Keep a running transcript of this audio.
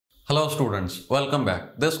Hello students, welcome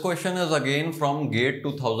back. This question is again from GATE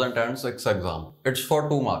 2006 exam. It's for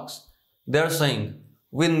 2 marks. They are saying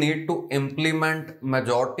we need to implement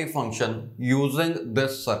majority function using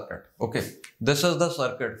this circuit. Okay, this is the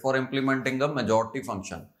circuit for implementing a majority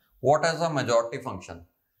function. What is a majority function?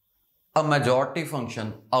 A majority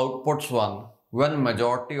function outputs 1 when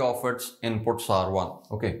majority of its inputs are 1.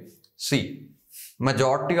 Okay, see.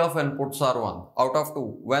 Majority of inputs are 1 out of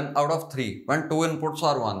 2, when out of 3, when 2 inputs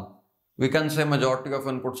are 1, we can say majority of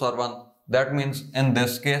inputs are 1. That means in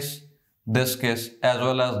this case, as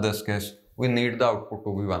well as this case, we need the output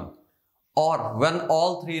to be 1. Or when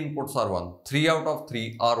all 3 inputs are 1, 3 out of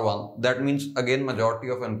 3 are 1, that means again majority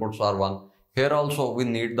of inputs are 1. Here also we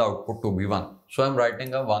need the output to be 1. So I am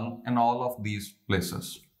writing a 1 in all of these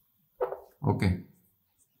places. Okay.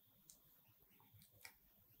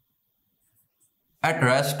 At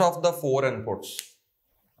rest of the 4 inputs,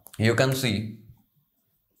 you can see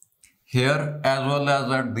here as well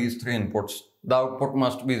as at these 3 inputs, the output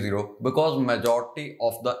must be 0 because majority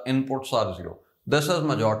of the inputs are 0. This is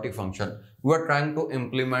majority function. We are trying to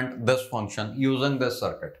implement this function using this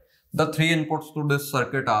circuit. The 3 inputs to this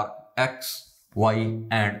circuit are X, Y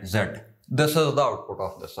and Z. This is the output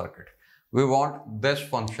of the circuit. We want this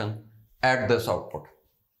function at this output.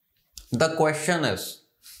 The question is,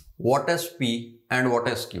 what is P and what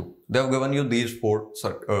is Q? They have given you these 4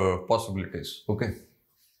 possibilities. Okay.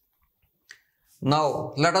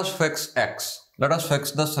 Now let us fix X. Let us fix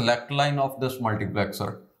the select line of this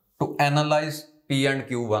multiplexer to analyze P and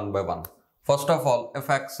Q one by one. First of all, if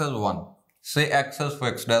X is 1, say X is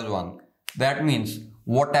fixed as 1, that means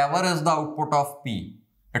whatever is the output of P,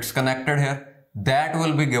 it's connected here, that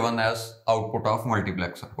will be given as output of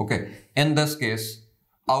multiplexer. Okay. In this case,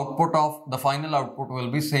 output of the final output will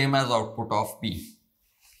be same as output of P.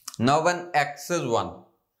 Now when X is 1,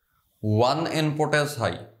 one input is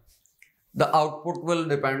high, the output will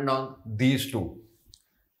depend on these two.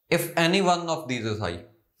 If any one of these is high,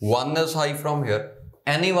 1 is high from here,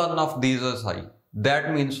 any one of these is high,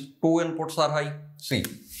 that means 2 inputs are high. See,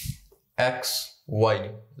 X,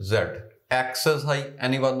 Y, Z. X is high,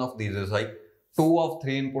 any one of these is high, 2 of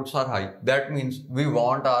 3 inputs are high, that means we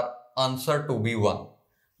want our answer to be 1.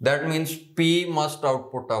 That means P must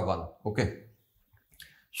output a 1. Okay.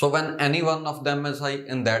 So when any one of them is high,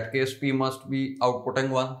 in that case P must be outputting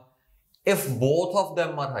 1. If both of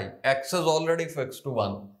them are high, X is already fixed to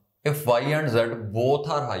 1. If Y and Z both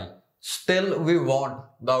are high, still we want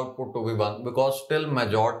the output to be 1 because still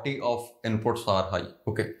majority of inputs are high.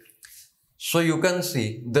 Okay. So you can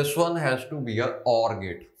see this one has to be a OR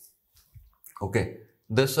gate. Okay.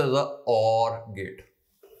 This is a OR gate.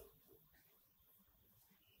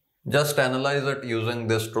 Just analyze it using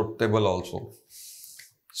this truth table also.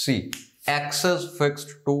 See, X is fixed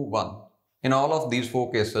to 1. In all of these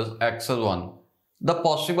 4 cases, X is 1. The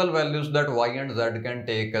possible values that Y and Z can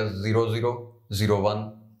take is 0, 0, 0,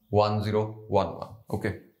 1, 1, 0, 1, 1.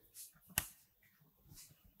 Okay.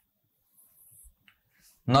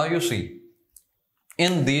 Now you see,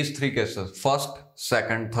 in these 3 cases, first,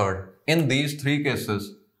 second, third, in these 3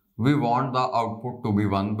 cases, we want the output to be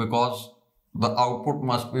 1 because the output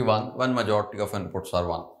must be 1 when majority of inputs are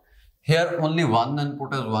 1. Here only one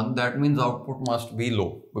input is 1, that means output must be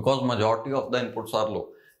low because majority of the inputs are low.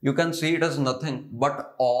 You can see it is nothing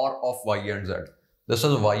but OR of Y and Z. This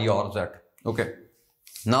is Y or Z. Okay.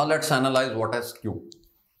 Now let's analyze what is Q.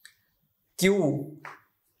 Q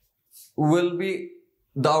will be,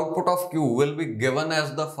 the output of Q will be given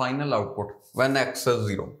as the final output when X is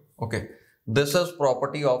 0. Okay. This is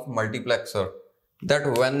property of multiplexer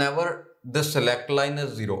that whenever the select line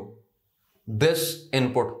is 0, this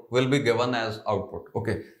input will be given as output.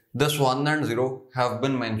 Okay. This 1 and 0 have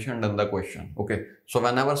been mentioned in the question. Okay. So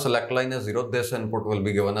whenever select line is 0, this input will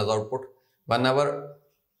be given as output. Whenever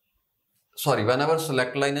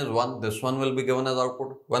select line is 1, this one will be given as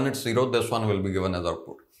output. When it's 0, this one will be given as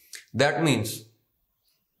output. That means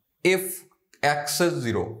if X is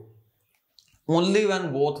 0, only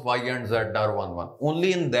when both Y and Z are 1, 1,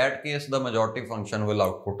 only in that case the majority function will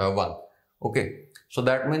output a 1. Okay. So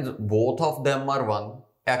that means both of them are 1,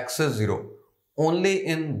 X is 0. Only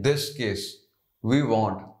in this case, we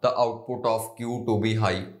want the output of Q to be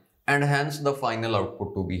high and hence the final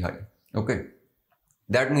output to be high. Okay.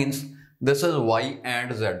 That means this is Y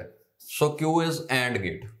and Z. So Q is AND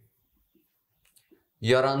gate.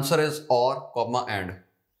 Your answer is OR, comma, AND.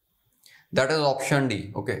 That is option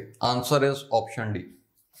D. Okay. Answer is option D.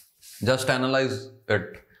 Just analyze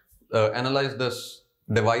it. Analyze this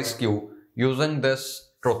device Q using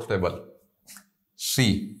this truth table.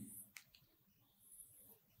 C.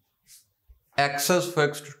 X is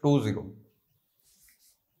fixed to 0.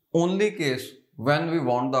 Only case when we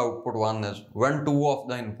want the output 1 is when two of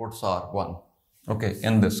the inputs are 1. Okay,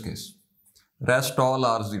 in this case. Rest all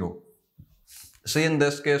are 0. See, in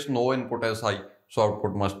this case, no input is high, so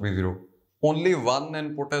output must be 0. Only one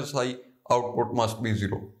input is high, output must be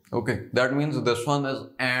 0. Okay, that means this one is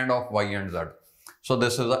AND of Y and Z. So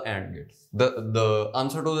this is a AND gate. The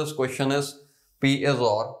answer to this question is P is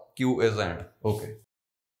OR, Q is AND. Okay.